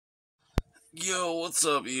Yo, what's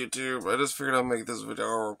up, YouTube? I just figured I'd make this video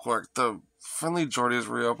real quick. The Friendly Jordy's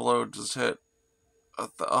reupload just hit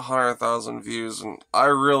 100,000 views, and I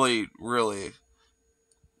really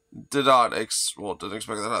did not didn't expect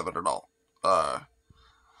that to happen at all.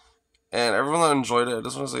 And everyone that enjoyed it, I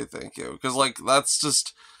just want to say thank you, because that's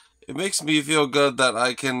just, it makes me feel good that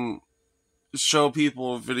I can show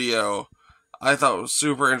people a video I thought was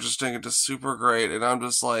super interesting and just super great, and I'm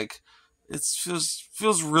just like, it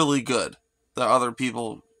feels really good that other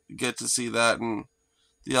people get to see that, and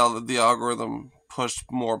the algorithm pushed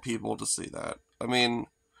more people to see that. I mean,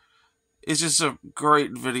 it's just a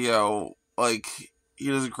great video. Like, he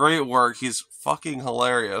does great work. He's fucking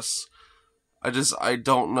hilarious. I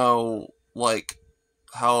don't know,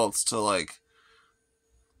 how else to,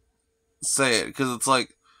 say it, because it's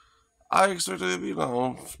like, I expected,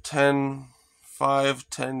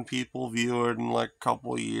 10 people view it in, a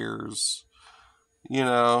couple years,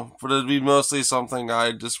 but it'd be mostly something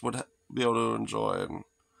I just would be able to enjoy, and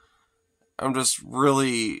I'm just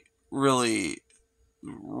really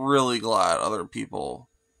glad other people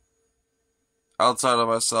outside of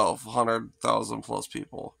myself, 100,000 plus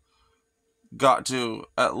people, got to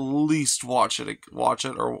at least watch it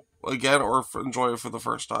or again, or enjoy it for the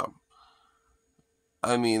first time.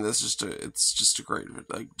 I mean, it's just a great,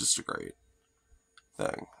 just a great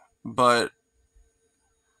thing. But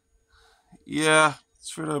yeah, let's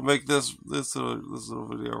try to make this little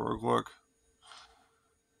video real quick.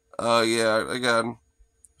 Yeah, again,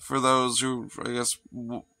 for those who, I guess,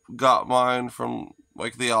 got mine from,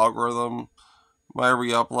 the algorithm, my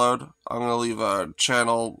reupload, I'm gonna leave a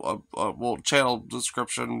channel, channel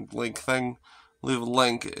description link thing. Leave a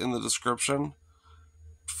link in the description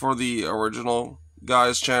for the original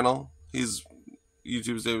guy's channel.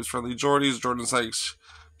 YouTube's name is Friendly Jordy's,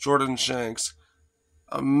 Jordan Shanks.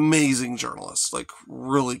 Amazing journalist,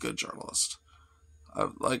 really good journalist.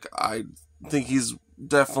 I think he's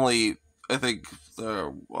definitely, I think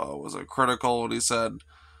was it critical when he said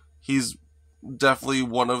he's definitely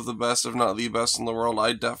one of the best, if not the best in the world.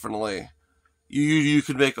 I definitely, you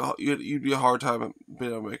could make you'd be a hard time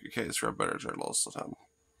being able to make a case for a better journalist than him.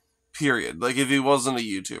 Period. If he wasn't a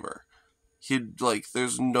YouTuber, he'd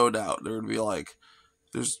there's no doubt there would be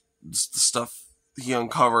there's the stuff he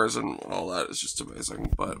uncovers and all that is just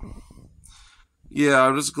amazing. But yeah,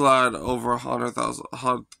 I'm just glad over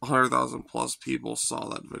 100,000 plus people saw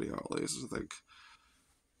that video at least. I think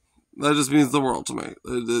that just means the world to me.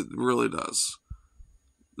 It really does.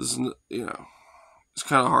 This, it's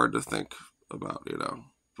kind of hard to think about,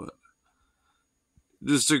 but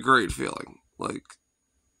just a great feeling. But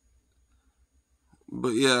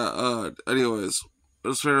yeah, anyways, I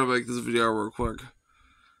just trying to make this video real quick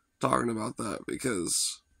talking about that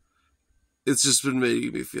because it's just been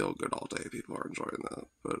making me feel good all day. People are enjoying that.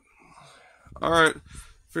 But alright,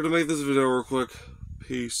 for to make this video real quick.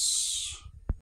 Peace.